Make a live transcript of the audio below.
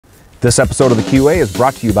This episode of the QA is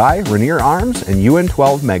brought to you by Rainier Arms and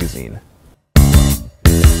UN12 Magazine.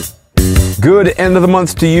 Good end of the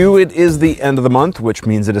month to you. It is the end of the month, which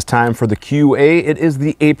means it is time for the QA. It is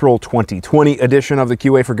the April 2020 edition of the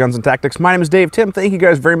QA for Guns and Tactics. My name is Dave Tim. Thank you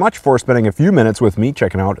guys very much for spending a few minutes with me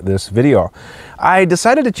checking out this video. I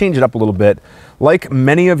decided to change it up a little bit. Like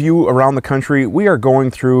many of you around the country, we are going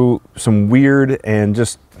through some weird and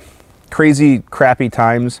just crazy, crappy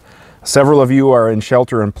times. Several of you are in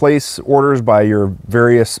shelter-in-place orders by your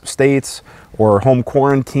various states, or home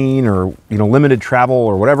quarantine, or limited travel,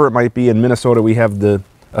 or whatever it might be. In Minnesota, we have a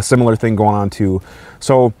similar thing going on too.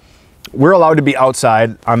 So we're allowed to be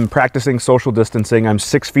outside. I'm practicing social distancing. I'm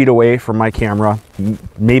 6 feet away from my camera,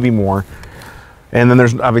 maybe more. And then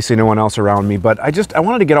there's obviously no one else around me, but I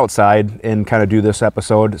wanted to get outside and kind of do this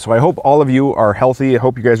episode. So I hope all of you are healthy. I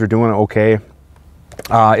hope you guys are doing okay.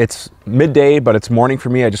 It's midday, but it's morning for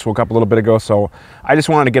me. I just woke up a little bit ago, so I just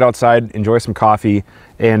wanted to get outside, enjoy some coffee,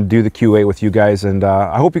 and do the QA with you guys, and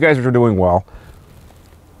I hope you guys are doing well.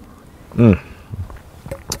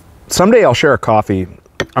 Someday I'll share a coffee.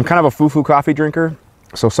 I'm kind of a foo-foo coffee drinker,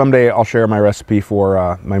 so someday I'll share my recipe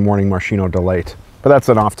for my morning Maraschino Delight. But that's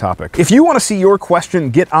an off topic. If you want to see your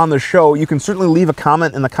question get on the show, you can certainly leave a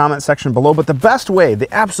comment in the comment section below. But the best way, the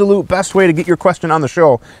absolute best way to get your question on the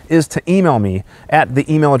show is to email me at the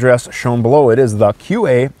email address shown below. It is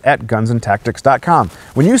theqa@gunsandtactics.com.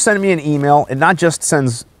 When you send me an email, it not just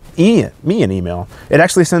sends me an email, it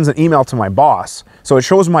actually sends an email to my boss. So it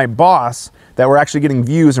shows my boss that we're actually getting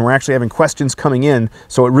views and we're actually having questions coming in,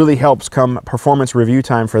 so it really helps come performance review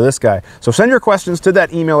time for this guy. So send your questions to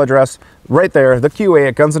that email address right there,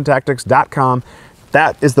 theqa@gunsandtactics.com.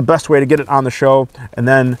 That is the best way to get it on the show, and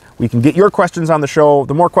then we can get your questions on the show.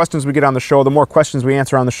 The more questions we get on the show, the more questions we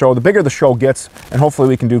answer on the show, the bigger the show gets, and hopefully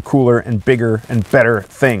we can do cooler and bigger and better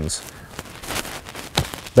things.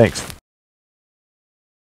 Thanks.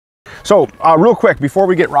 So real quick, before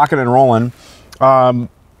we get rocking and rolling, I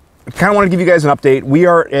kind of want to give you guys an update. We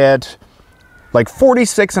are at like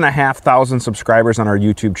 46,500 subscribers on our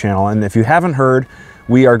YouTube channel. And if you haven't heard,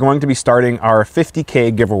 we are going to be starting our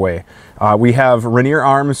 50K giveaway. We have Rainier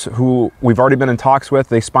Arms, who we've already been in talks with.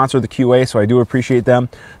 They sponsor the QA, so I do appreciate them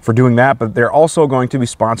for doing that. But they're also going to be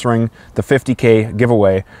sponsoring the 50K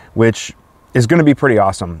giveaway, which is going to be pretty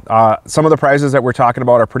awesome. Some of the prizes that we're talking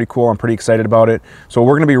about are pretty cool. I'm pretty excited about it. So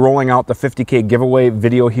we're going to be rolling out the 50K giveaway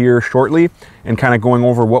video here shortly and kind of going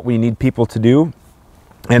over what we need people to do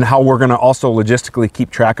and how we're going to also logistically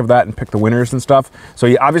keep track of that and pick the winners and stuff. So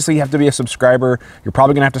you obviously have to be a subscriber. You're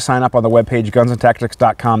probably going to have to sign up on the webpage,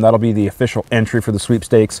 gunsandtactics.com. That'll be the official entry for the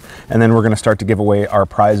sweepstakes. And then we're going to start to give away our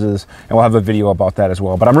prizes, and we'll have a video about that as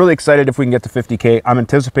well. But I'm really excited if we can get to 50K. I'm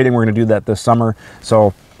anticipating we're going to do that this summer.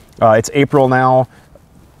 So it's April now,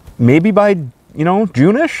 maybe by,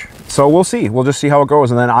 June-ish. So we'll see. We'll just see how it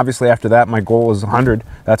goes. And then obviously after that, my goal is 100.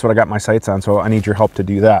 That's what I got my sights on. So I need your help to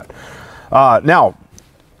do that. Now,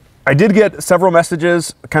 I did get several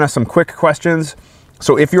messages, kind of some quick questions.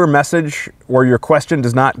 So if your message or your question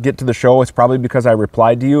does not get to the show, it's probably because I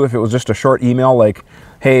replied to you. If it was just a short email like,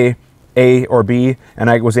 hey, A or B,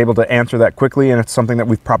 and I was able to answer that quickly, and it's something that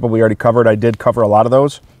we've probably already covered. I did cover a lot of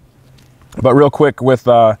those. But real quick, with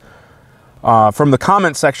from the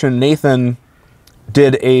comment section, Nathan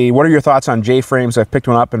did what are your thoughts on J-frames? I've picked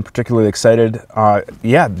one up and particularly excited.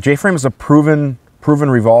 Yeah, J-frame is a proven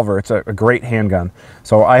revolver. It's a great handgun.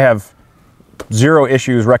 So I have zero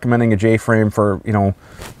issues recommending a J-frame for,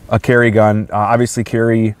 a carry gun. Obviously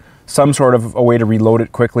carry some sort of a way to reload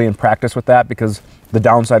it quickly and practice with that, because the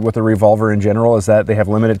downside with a revolver in general is that they have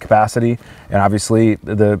limited capacity, and obviously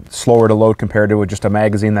the slower to load compared to just a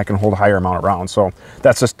magazine that can hold a higher amount of rounds. So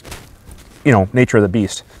that's just, nature of the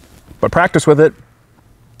beast. But practice with it.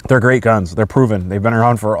 They're great guns. They're proven. They've been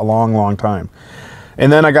around for a long, long time. And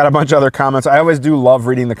then I got a bunch of other comments. I always do love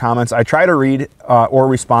reading the comments. I try to read or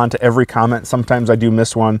respond to every comment. Sometimes I do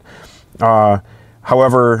miss one.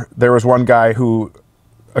 However, there was one guy who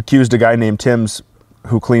accused a guy named Tim's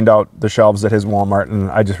who cleaned out the shelves at his Walmart, and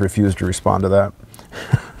I just refused to respond to that.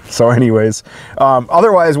 So anyways,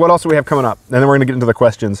 otherwise, what else do we have coming up? And then we're going to get into the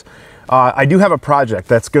questions. I do have a project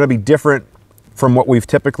that's going to be different from what we've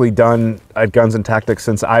typically done at Guns and Tactics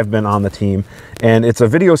since I've been on the team. And it's a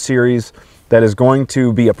video series that is going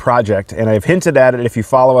to be a project, and I've hinted at it. If you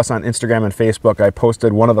follow us on Instagram and Facebook, I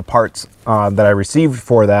posted one of the parts that I received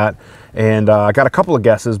for that, and I got a couple of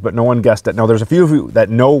guesses, but no one guessed it. No, there's a few of you that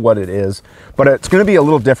know what it is, but it's going to be a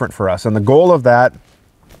little different for us, and the goal of that,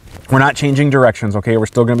 we're not changing directions, okay? We're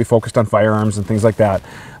still going to be focused on firearms and things like that,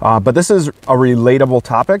 but this is a relatable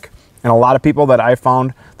topic, And a lot of people that I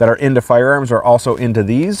found that are into firearms are also into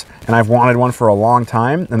these, and I've wanted one for a long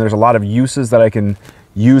time, and there's a lot of uses that I can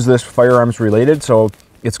use this firearms related, so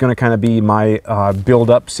it's going to kind of be my build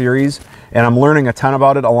up series, and I'm learning a ton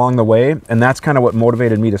about it along the way, and that's kind of what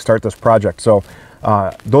motivated me to start this project. So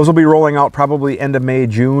those will be rolling out probably end of May,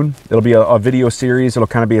 June. It'll be a video series. It'll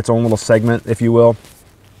kind of be its own little segment, if you will.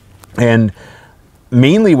 And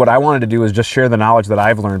mainly what I wanted to do is just share the knowledge that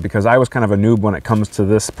I've learned, because I was kind of a noob when it comes to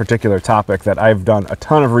this particular topic, that I've done a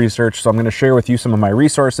ton of research. So I'm going to share with you some of my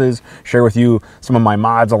resources, share with you some of my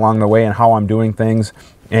mods along the way and how I'm doing things.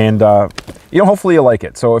 And, hopefully you'll like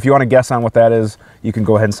it. So if you want to guess on what that is, you can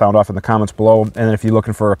go ahead and sound off in the comments below. And if you're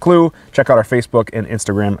looking for a clue, check out our Facebook and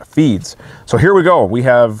Instagram feeds. So here we go. We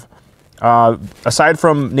have, aside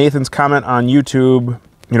from Nathan's comment on YouTube,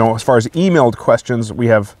 as far as emailed questions, we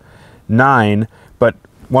have 9. But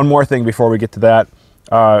one more thing before we get to that,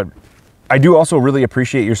 I do also really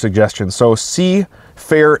appreciate your suggestions. So C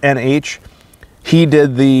Fair NH, he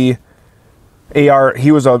did the AR,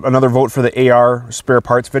 he was another vote for the AR spare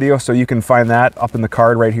parts video, so you can find that up in the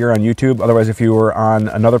card right here on YouTube. Otherwise, if you were on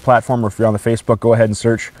another platform or if you're on the Facebook, go ahead and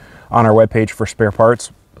search on our webpage for spare parts,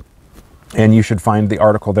 and you should find the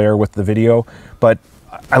article there with the video. But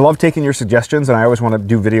I love taking your suggestions, and I always want to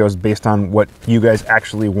do videos based on what you guys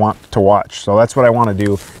actually want to watch. So that's what I want to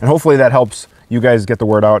do, and hopefully that helps you guys get the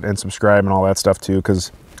word out and subscribe and all that stuff too,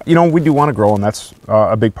 because we do want to grow, and that's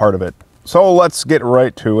a big part of it. So let's get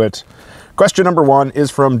right to it. Question number 1 is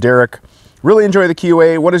from Derek. Really enjoy the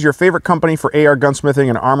QA. What is your favorite company for AR gunsmithing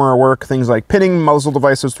and armor work? Things like pinning, muzzle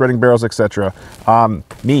devices, threading barrels, etc.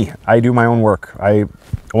 Me, I do my own work. I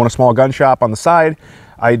own a small gun shop on the side.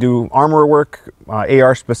 I do armor work.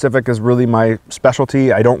 AR specific is really my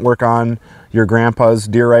specialty. I don't work on your grandpa's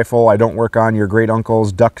deer rifle. I don't work on your great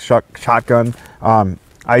uncle's duck shotgun.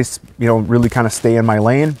 I really kind of stay in my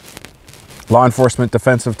lane. Law enforcement,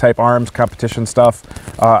 defensive type arms, competition stuff.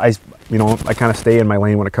 I kind of stay in my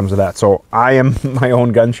lane when it comes to that. So I am my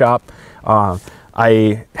own gun shop.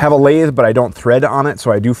 I have a lathe, but I don't thread on it.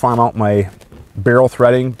 So I do farm out my barrel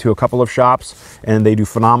threading to a couple of shops, and they do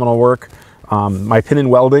phenomenal work. My pin and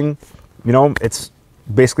welding, it's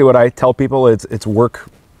basically what I tell people. It's work,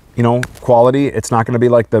 quality. It's not going to be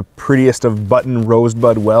like the prettiest of button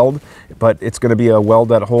rosebud weld, but it's going to be a weld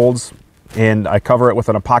that holds. And I cover it with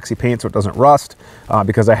an epoxy paint so it doesn't rust,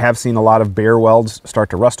 because I have seen a lot of bare welds start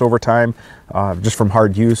to rust over time, just from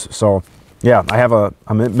hard use. So yeah, I have a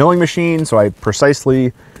milling machine, so I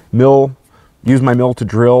precisely use my mill to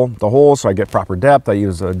drill the holes so I get proper depth. I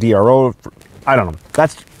use a DRO. I don't know.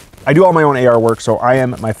 I do all my own AR work, so I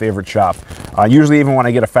am my favorite shop. Usually even when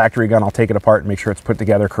I get a factory gun, I'll take it apart and make sure it's put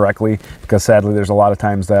together correctly, because sadly there's a lot of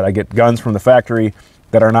times that I get guns from the factory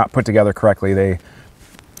that are not put together correctly. They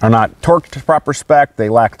are not torqued to proper spec. They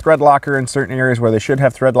lack thread locker in certain areas where they should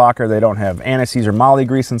have thread locker. They don't have anti-seize or molly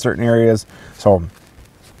grease in certain areas. So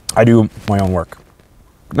I do my own work.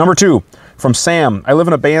 Number 2, from Sam. I live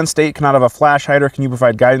in a banned state, cannot have a flash hider. Can you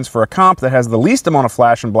provide guidance for a comp that has the least amount of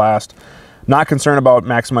flash and blast? Not concerned about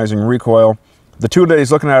maximizing recoil. The 2 that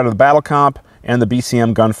he's looking at are the battle comp and the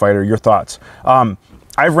BCM gunfighter. Your thoughts?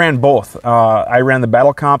 I've ran both. I ran the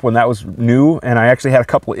battle comp when that was new, and I actually had a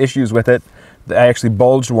couple of issues with it. I actually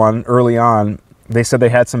bulged one early on. They said they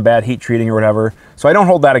had some bad heat treating or whatever. So I don't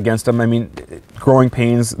hold that against them. I mean, growing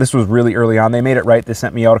pains, this was really early on. They made it right. They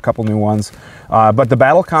sent me out a couple new ones. But the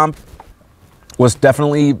battle comp was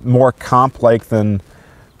definitely more comp-like than,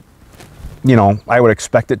 I would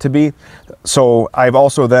expect it to be. So I've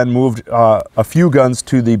also then moved a few guns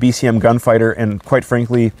to the BCM gunfighter, and quite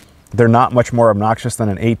frankly, they're not much more obnoxious than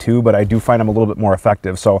an A2, but I do find them a little bit more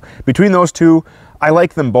effective. So between those two, I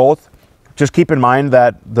like them both. Just keep in mind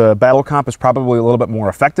that the battle comp is probably a little bit more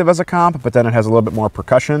effective as a comp, but then it has a little bit more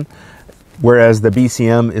percussion, whereas the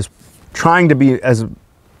BCM is trying to be as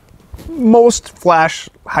most flash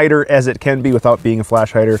hider as it can be without being a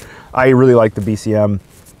flash hider. I really like the BCM.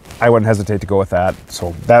 I wouldn't hesitate to go with that.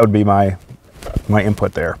 So that would be my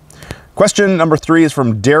input there. Question number 3 is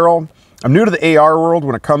from Daryl. I'm new to the AR world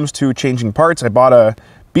when it comes to changing parts. I bought a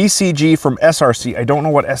BCG from SRC. I don't know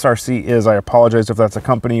what SRC is. I apologize if that's a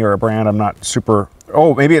company or a brand. I'm not super...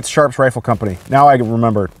 Oh, maybe it's Sharp's Rifle Company. Now I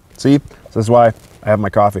remember. See? This is why I have my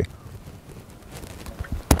coffee.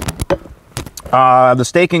 The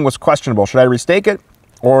staking was questionable. Should I restake it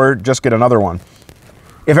or just get another one?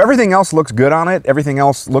 If everything else looks good on it, everything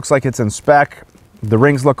else looks like it's in spec, the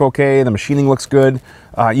rings look okay, the machining looks good,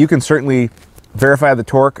 you can certainly verify the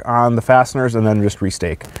torque on the fasteners and then just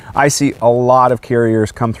restake. I see a lot of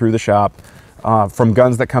carriers come through the shop from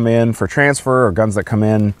guns that come in for transfer or guns that come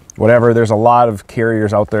in, whatever. There's a lot of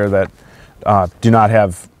carriers out there that do not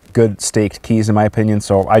have good staked keys in my opinion.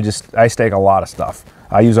 So I stake a lot of stuff.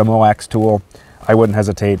 I use a MOAX tool. I wouldn't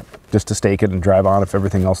hesitate just to stake it and drive on if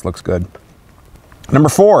everything else looks good. Number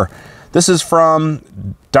 4, this is from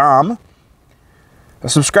Dom.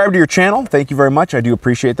 Subscribe to your channel. Thank you very much. I do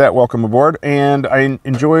appreciate that. Welcome aboard. And I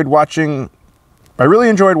really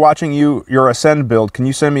enjoyed watching your Ascend build. Can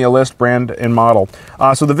you send me a list, brand, and model?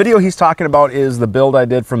 So the video he's talking about is the build I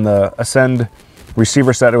did from the Ascend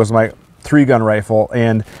receiver set. It was my 3-gun rifle,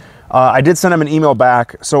 and I did send him an email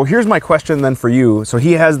back. So here's my question then for you. So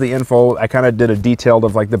he has the info. I kind of did a detailed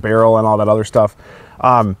of like the barrel and all that other stuff.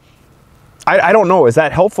 I don't know. Is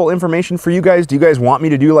that helpful information for you guys? Do you guys want me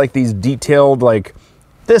to do like these detailed, like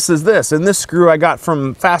this is this, and this screw I got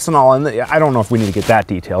from Fastenal, and I don't know if we need to get that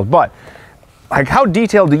detailed, but like how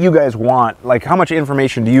detailed do you guys want? Like how much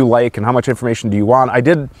information do you like and how much information do you want? I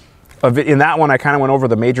did, in that one, I kind of went over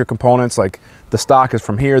the major components, like the stock is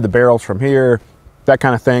from here, the barrel's from here, that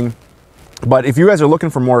kind of thing. But if you guys are looking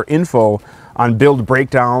for more info on build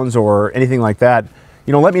breakdowns or anything like that,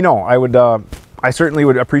 you know, let me know. I certainly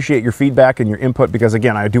would appreciate your feedback and your input, because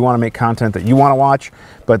again, I do want to make content that you want to watch.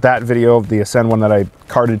 But that video, the Ascend one that I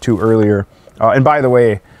carded to earlier, and by the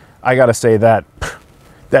way, I gotta say that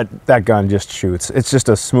gun just shoots. It's just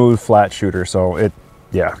a smooth, flat shooter. So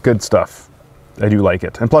yeah, good stuff. I do like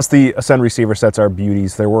it. And plus the Ascend receiver sets are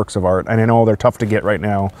beauties. They're works of art. And I know they're tough to get right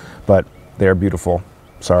now, but they're beautiful.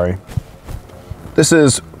 Sorry. This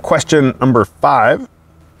is question number 5.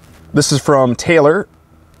 This is from Taylor.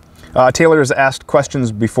 Taylor has asked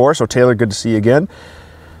questions before, so Taylor, good to see you again.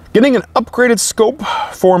 Getting an upgraded scope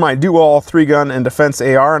for my dual 3-gun and defense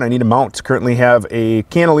AR, and I need a mount. Currently have a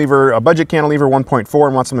cantilever, a budget cantilever 1.4,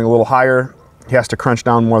 and want something a little higher. He has to crunch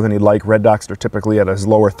down more than he'd like. Red Dots are typically at his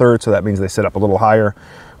lower third, so that means they sit up a little higher.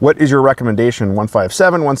 What is your recommendation?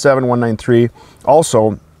 157, 17, 193.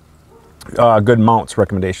 Also, good mounts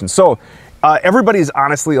recommendations. So everybody's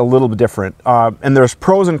honestly a little bit different, and there's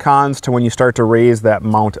pros and cons to when you start to raise that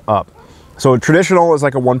mount up. So traditional is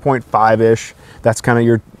like a 1.5-ish. That's kind of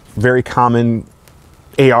your very common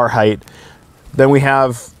AR height. Then we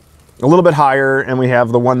have a little bit higher, and we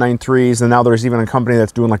have the 193s, and now there's even a company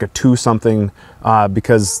that's doing like a 2-something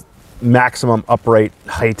because maximum upright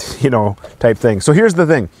height, you know, type thing. So here's the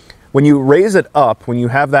thing. When you raise it up, when you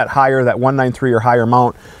have that higher, that 193 or higher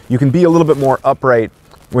mount, you can be a little bit more upright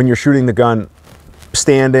when you're shooting the gun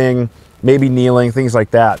standing, maybe kneeling, things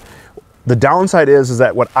like that. The downside is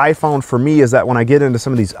that what I found for me is that when I get into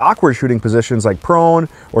some of these awkward shooting positions, like prone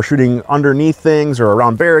or shooting underneath things or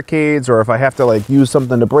around barricades, or if I have to like use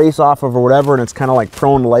something to brace off of or whatever, and it's kind of like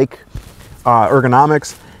prone-like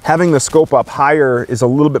ergonomics, having the scope up higher is a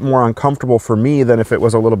little bit more uncomfortable for me than if it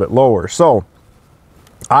was a little bit lower. So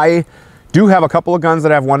I do have a couple of guns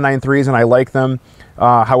that have 193s, and I like them.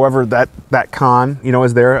 However, that con, you know,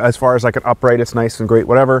 is there as far as like an upright. It's nice and great,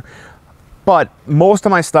 whatever. But most of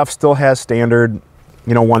my stuff still has standard,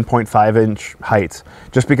 you know, 1.5-inch heights,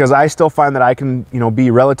 just because I still find that I can, you know, be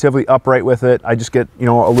relatively upright with it. I just get, you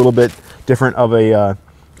know, a little bit different of a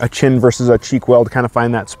chin versus a cheek weld, kind of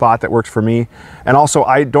find that spot that works for me. And also,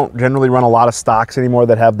 I don't generally run a lot of stocks anymore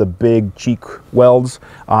that have the big cheek welds.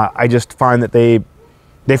 I just find that they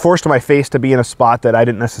forced my face to be in a spot that I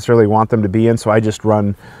didn't necessarily want them to be in, so I just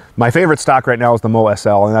run. My favorite stock right now is the Mo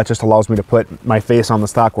SL, and that just allows me to put my face on the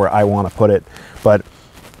stock where I want to put it. But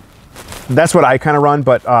that's what I kind of run.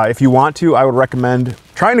 But if you want to, I would recommend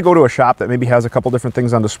trying to go to a shop that maybe has a couple different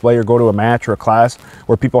things on display, or go to a match or a class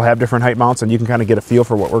where people have different height mounts, and you can kind of get a feel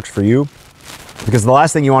for what works for you. Because the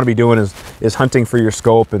last thing you want to be doing is hunting for your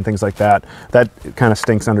scope and things like that. That kind of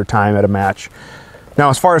stinks under time at a match. Now,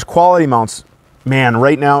 as far as quality mounts, man,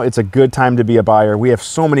 right now it's a good time to be a buyer. We have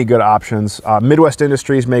so many good options. Midwest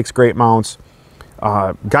Industries makes great mounts.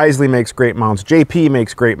 Geisley makes great mounts. JP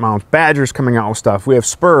makes great mounts. Badger's coming out with stuff. We have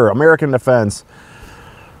Spur, American Defense.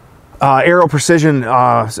 Aero Precision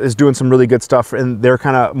is doing some really good stuff, and they're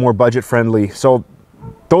kind of more budget friendly. So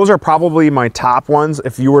those are probably my top ones.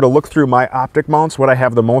 If you were to look through my optic mounts, what I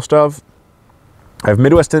have the most of, I have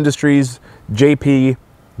Midwest Industries, JP,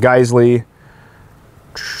 Geisley.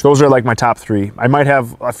 Those are like my top 3. I might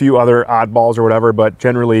have a few other oddballs or whatever, but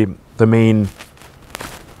generally the main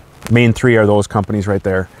 3 are those companies right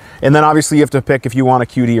there. And then obviously you have to pick if you want a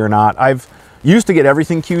QD or not. I've used to get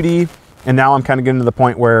everything QD, and now I'm kind of getting to the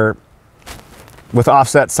point where with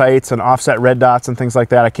offset sights and offset red dots and things like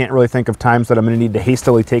that, I can't really think of times that I'm going to need to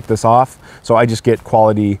hastily take this off. So I just get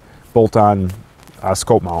quality bolt-on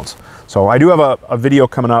scope mounts. So I do have a video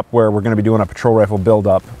coming up where we're going to be doing a patrol rifle build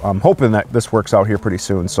up. I'm hoping that this works out here pretty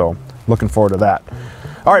soon, so looking forward to that.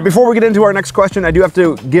 All right, before we get into our next question, I do have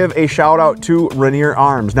to give a shout out to Rainier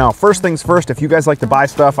Arms. Now, first things first, if you guys like to buy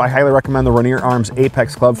stuff, I highly recommend the Rainier Arms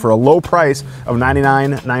Apex Club for a low price of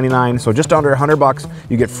 $99.99. So just under $100,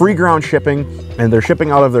 you get free ground shipping, and they're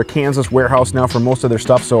shipping out of their Kansas warehouse now for most of their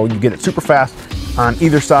stuff. So you get it super fast on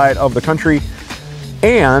either side of the country,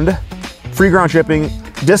 and free ground shipping,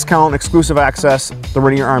 discount, exclusive access. The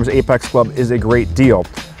Rainier Arms Apex Club is a great deal.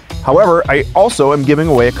 However, I also am giving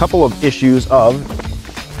away a couple of issues of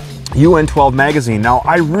UN12 magazine. Now,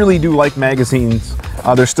 I really do like magazines.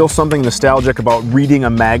 There's still something nostalgic about reading a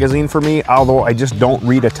magazine for me, although I just don't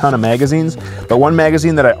read a ton of magazines. But one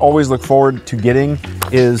magazine that I always look forward to getting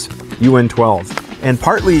is UN12. And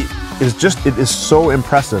partly is just, it is so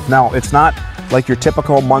impressive. Now, it's not like your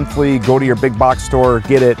typical monthly, go to your big box store,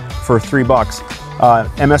 get it for $3.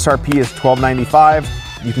 MSRP is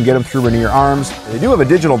 $12.95. You can get them through Rainier Arms. They do have a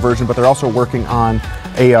digital version, but they're also working on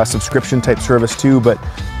a subscription type service too. But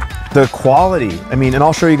the quality, I mean, and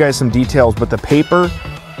I'll show you guys some details, but the paper,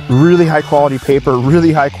 really high quality paper,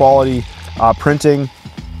 really high quality printing.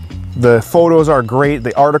 The photos are great,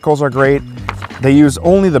 the articles are great. They use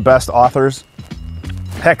only the best authors.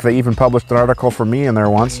 Heck, they even published an article for me in there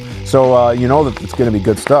once. So you know that it's gonna be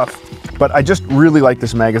good stuff. But I just really like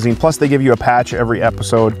this magazine. Plus they give you a patch every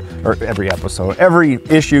episode, or every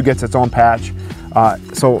issue gets its own patch.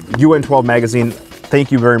 So UN12 magazine, thank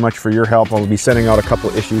you very much for your help. I'll be sending out a couple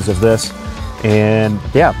issues of this. And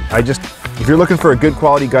yeah, if you're looking for a good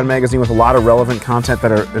quality gun magazine with a lot of relevant content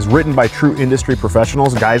that is written by true industry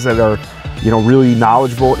professionals, guys that are, you know, really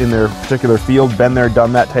knowledgeable in their particular field, been there,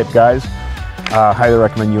 done that type guys, highly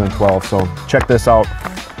recommend UN12. So check this out,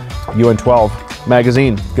 UN12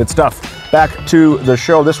 magazine, good stuff. Back to the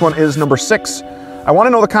show. This one is number 6. I want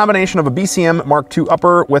to know the combination of a BCM Mark II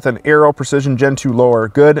upper with an Aero Precision Gen 2 lower.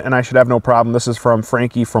 Good, and I should have no problem. This is from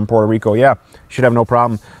Frankie from Puerto Rico. Yeah, should have no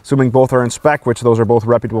problem. Assuming both are in spec, which those are both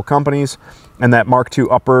reputable companies. And that Mark II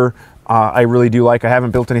upper, I really do like. I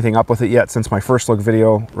haven't built anything up with it yet since my first look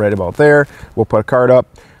video right about there. We'll put a card up.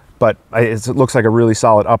 But it looks like a really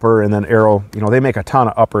solid upper. And then Aero, you know, they make a ton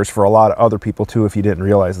of uppers for a lot of other people too, if you didn't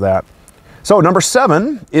realize that. So number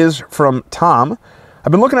 7 is from Tom.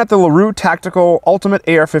 I've been looking at the LaRue Tactical Ultimate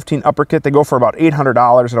AR-15 upper kit. They go for about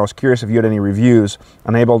 $800, and I was curious if you had any reviews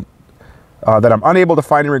that I'm unable to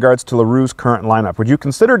find in regards to LaRue's current lineup. Would you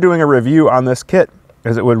consider doing a review on this kit,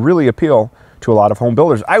 as it would really appeal to a lot of home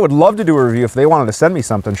builders? I would love to do a review if they wanted to send me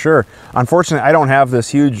something, sure. Unfortunately, I don't have this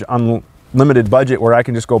huge unlimited budget where I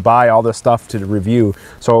can just go buy all this stuff to review.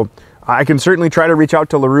 So I can certainly try to reach out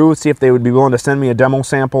to LaRue, see if they would be willing to send me a demo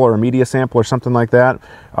sample or a media sample or something like that.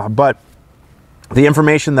 But the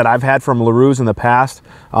information that I've had from LaRue's in the past,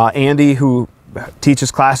 Andy, who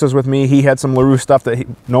teaches classes with me, he had some LaRue stuff that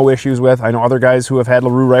no issues with. I know other guys who have had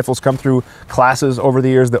LaRue rifles come through classes over the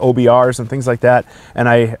years, the OBRs and things like that, and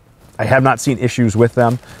I have not seen issues with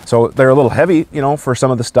them. So they're a little heavy, you know, for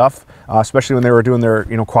some of the stuff, especially when they were doing their,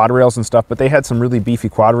 you know, quad rails and stuff, but they had some really beefy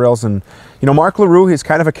quad rails. And, you know, Mark LaRue, he's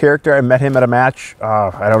kind of a character. I met him at a match,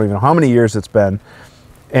 I don't even know how many years it's been,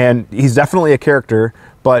 and he's definitely a character,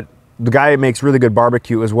 but the guy makes really good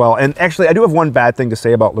barbecue as well. And actually, I do have one bad thing to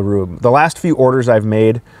say about LaRue. The last few orders I've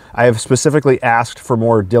made, I have specifically asked for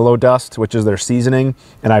more Dillo Dust, which is their seasoning,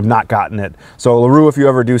 and I've not gotten it. So LaRue, if you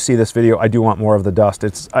ever do see this video, I do want more of the dust.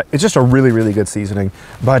 It's just a really, really good seasoning.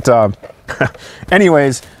 But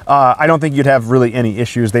anyways, I don't think you'd have really any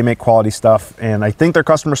issues. They make quality stuff, and I think their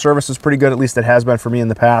customer service is pretty good. At least it has been for me in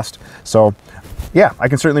the past. So yeah, I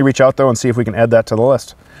can certainly reach out though and see if we can add that to the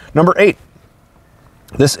list. Number 8.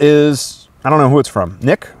 This is, I don't know who it's from.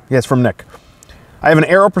 Nick? Yeah, it's from Nick. I have an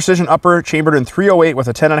Aero Precision upper chambered in .308 with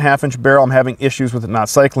a 10.5-inch barrel. I'm having issues with it not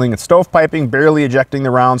cycling. It's stovepiping, barely ejecting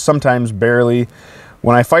the round, sometimes barely.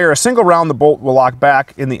 When I fire a single round, the bolt will lock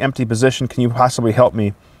back in the empty position. Can you possibly help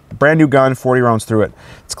me? Brand new gun, 40 rounds through it.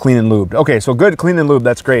 It's clean and lubed. Okay, so good, clean and lubed,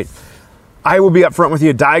 that's great. I will be upfront with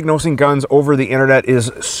you. Diagnosing guns over the internet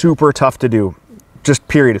is super tough to do. Just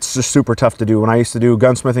period, it's just super tough to do. When I used to do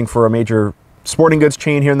gunsmithing for a major sporting goods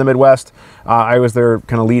chain here in the Midwest, I was their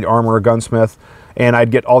kind of lead armorer gunsmith, and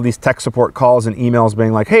I'd get all these tech support calls and emails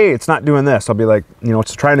being like, hey, it's not doing this. I'll be like, you know,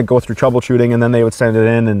 it's trying to go through troubleshooting, and then they would send it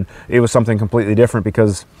in and it was something completely different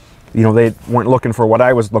because, you know, they weren't looking for what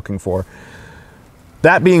I was looking for.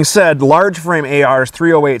 That being said, large frame ARs,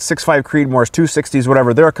 308, 6.5 Creedmoors, 260s,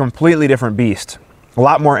 whatever, they're a completely different beast. A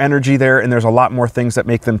lot more energy there, and there's a lot more things that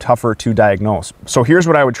make them tougher to diagnose. So here's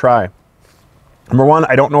what I would try. Number 1,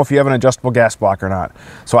 I don't know if you have an adjustable gas block or not.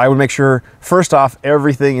 So I would make sure, first off,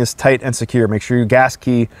 everything is tight and secure. Make sure your gas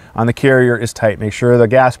key on the carrier is tight. Make sure the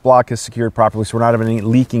gas block is secured properly so we're not having any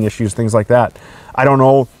leaking issues, things like that. I don't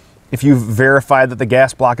know if you've verified that the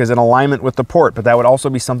gas block is in alignment with the port, but that would also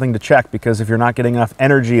be something to check, because if you're not getting enough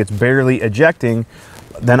energy, it's barely ejecting,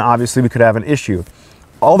 then obviously we could have an issue.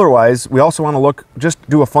 Otherwise, we also want to look, just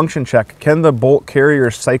do a function check. Can the bolt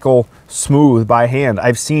carrier cycle smooth by hand?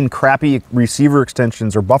 I've seen crappy receiver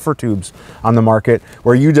extensions or buffer tubes on the market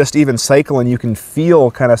where you just even cycle and you can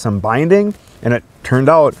feel kind of some binding, and it turned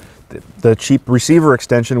out the cheap receiver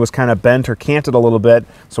extension was kind of bent or canted a little bit,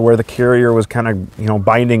 so where the carrier was kind of, you know,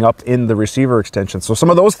 binding up in the receiver extension. So some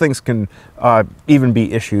of those things can even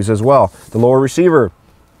be issues as well. The lower receiver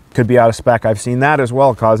could be out of spec. I've seen that as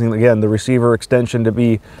well, causing, again, the receiver extension to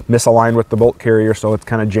be misaligned with the bolt carrier, so it's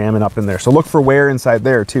kind of jamming up in there. So look for wear inside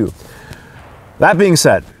there too. That being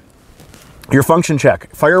said, your function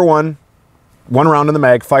check. Fire one round in the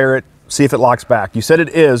mag, fire it, see if it locks back. You said it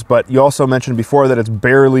is, but you also mentioned before that it's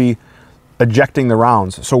barely ejecting the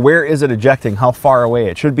rounds. So where is it ejecting? How far away?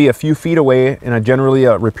 It should be a few feet away in a generally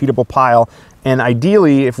a repeatable pile. And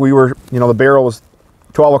ideally, if we were, you know, the barrel was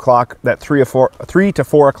 12 o'clock, that 3 to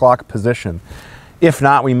 4 o'clock position. If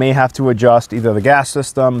not, we may have to adjust either the gas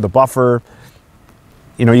system, the buffer.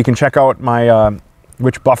 You know, you can check out my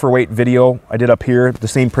which buffer weight video I did up here. The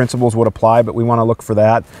same principles would apply, but we want to look for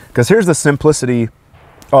that, because here's the simplicity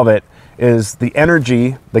of it. Is the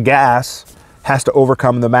energy, the gas, has to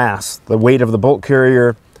overcome the mass, the weight of the bolt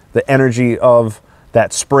carrier, the energy of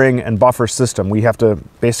that spring and buffer system. We have to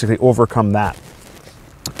basically overcome that.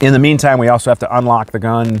 In the meantime, we also have to unlock the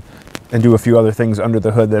gun and do a few other things under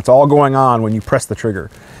the hood. That's all going on when you press the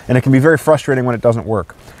trigger. And it can be very frustrating when it doesn't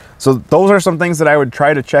work. So those are some things that I would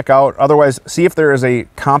try to check out. Otherwise, see if there is a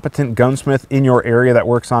competent gunsmith in your area that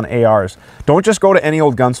works on ARs. Don't just go to any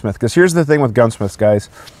old gunsmith, because here's the thing with gunsmiths, guys.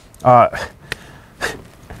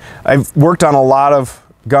 I've worked on a lot of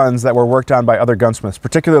guns that were worked on by other gunsmiths,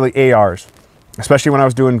 particularly ARs, especially when I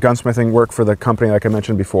was doing gunsmithing work for the company like I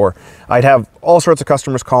mentioned before. I'd have all sorts of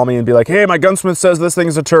customers call me and be like, hey, my gunsmith says this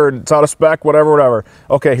thing's a turd, it's out of spec, whatever.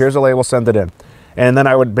 Okay, here's a label, send it in. And then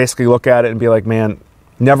I would basically look at it and be like, man,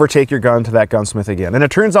 never take your gun to that gunsmith again. And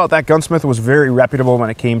it turns out that gunsmith was very reputable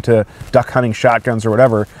when it came to duck hunting shotguns or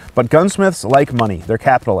whatever, but gunsmiths like money. They're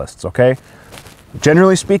capitalists, okay?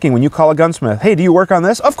 Generally speaking, when you call a gunsmith, hey, do you work on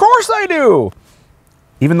this? Of course I do!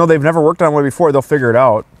 Even though they've never worked on one before, they'll figure it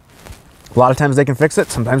out. A lot of times they can fix it,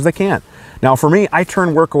 sometimes they can't. Now for me, I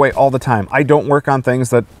turn work away all the time. I don't work on things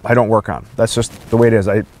that I don't work on. That's just the way it is.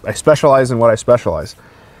 I specialize in what I specialize.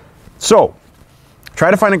 So,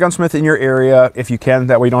 try to find a gunsmith in your area if you can,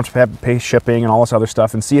 that way you don't have to pay shipping and all this other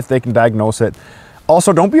stuff, and see if they can diagnose it.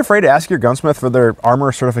 Also, don't be afraid to ask your gunsmith for their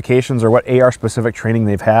armor certifications or what AR-specific training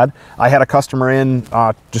they've had. I had a customer in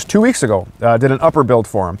just 2 weeks ago, did an upper build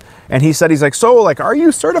for him, and he said, he's like, so, like, are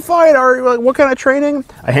you certified? What kind of training?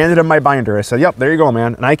 I handed him my binder. I said, yep, there you go,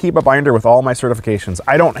 man. And I keep a binder with all my certifications.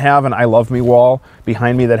 I don't have an I Love Me wall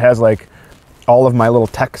behind me that has, like, all of my little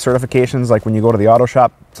tech certifications, like when you go to the auto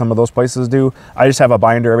shop, some of those places do. I just have a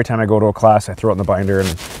binder. Every time I go to a class, I throw it in the binder,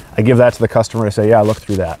 and I give that to the customer to say, yeah, look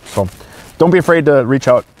through that. So don't be afraid to reach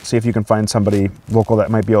out, see if you can find somebody local that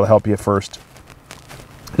might be able to help you first.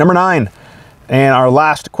 Number 9, and our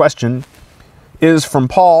last question, is from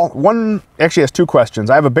Paul. One actually has 2 questions.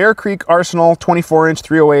 I have a Bear Creek Arsenal 24-inch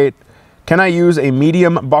 308. Can I use a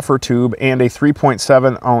medium buffer tube and a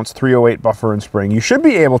 3.7 ounce 308 buffer and spring? You should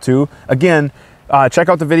be able to. Again, check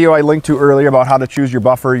out the video I linked to earlier about how to choose your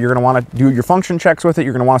buffer. You're going to want to do your function checks with it.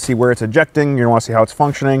 You're going to want to see where it's ejecting. You're going to want to see how it's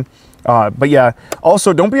functioning. But yeah,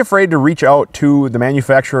 also don't be afraid to reach out to the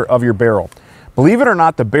manufacturer of your barrel. Believe it or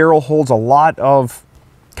not, the barrel holds a lot of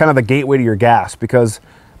kind of the gateway to your gas, because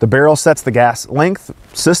the barrel sets the gas length,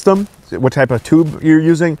 system, what type of tube you're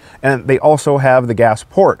using, and they also have the gas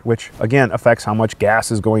port, which again affects how much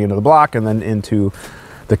gas is going into the block and then into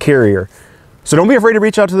the carrier. So don't be afraid to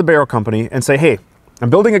reach out to the barrel company and say, hey, I'm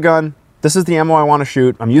building a gun. This is the ammo I want to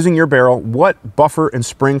shoot. I'm using your barrel. What buffer and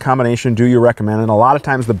spring combination do you recommend? And a lot of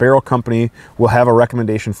times the barrel company will have a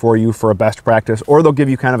recommendation for you for a best practice, or they'll give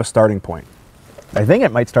you kind of a starting point. I think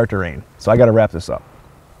it might start to rain, so I got to wrap this up.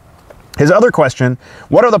 His other question,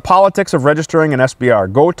 what are the politics of registering an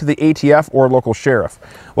SBR? Go to the ATF or local sheriff?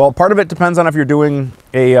 Well, part of it depends on if you're doing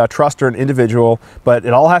a trust or an individual, but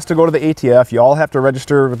it all has to go to the ATF. You all have to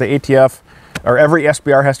register with the ATF, or every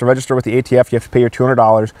SBR has to register with the ATF. You have to pay your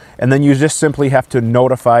 $200, and then you just simply have to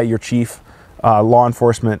notify your chief law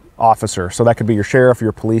enforcement officer. So that could be your sheriff,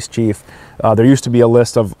 your police chief. There used to be a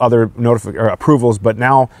list of other approvals, but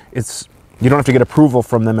now it's you don't have to get approval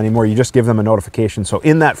from them anymore. You just give them a notification. So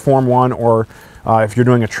in that Form 1, or if you're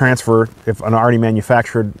doing a transfer, if an already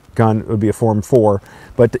manufactured gun, it would be a Form 4.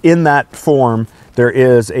 But in that form, there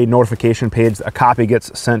is a notification page. A copy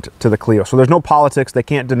gets sent to the Clio. So there's no politics. They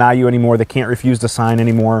can't deny you anymore. They can't refuse to sign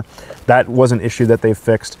anymore. That was an issue that they've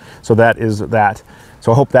fixed. So that is that.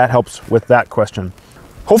 So I hope that helps with that question.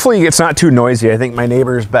 Hopefully it's not too noisy. I think my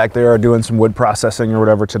neighbors back there are doing some wood processing or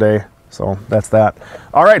whatever today. So that's that.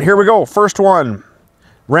 All right, here we go. First one,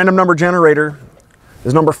 random number generator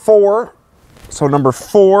is number 4. So number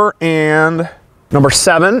 4 and number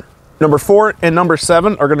 7. Number 4 and number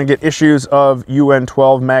 7 are gonna get issues of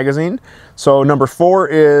UN12 magazine. So number 4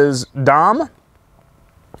 is Dom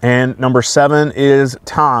and number 7 is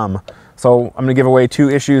Tom. So I'm gonna give away 2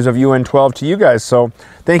 issues of UN12 to you guys. So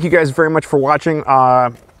thank you guys very much for watching.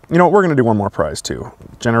 You know, we're gonna do one more prize too.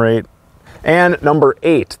 Generate. And number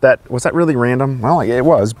 8, was that really random? Well, it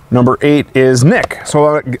was. Number 8 is Nick.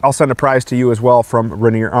 So I'll send a prize to you as well from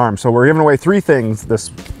Rainier Arms. So we're giving away 3 things this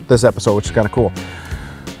episode, which is kind of cool.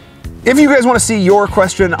 If you guys want to see your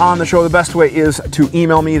question on the show, the best way is to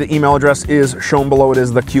email me. The email address is shown below. It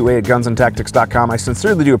is theqa@gunsandtactics.com. I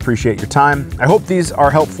sincerely do appreciate your time. I hope these are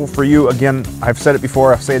helpful for you. Again, I've said it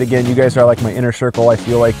before, I'll say it again. You guys are like my inner circle. I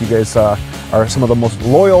feel like you guys are some of the most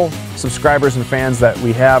loyal subscribers and fans that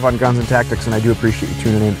we have on Guns and Tactics, and I do appreciate you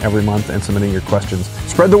tuning in every month and submitting your questions.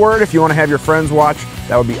 Spread the word. If you want to have your friends watch,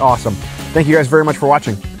 that would be awesome. Thank you guys very much for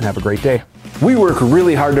watching, and have a great day. We work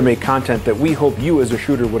really hard to make content that we hope you as a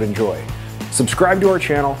shooter would enjoy. Subscribe to our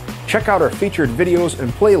channel, check out our featured videos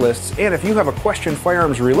and playlists, and if you have a question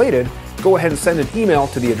firearms related, go ahead and send an email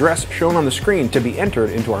to the address shown on the screen to be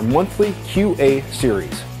entered into our monthly QA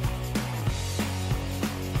series.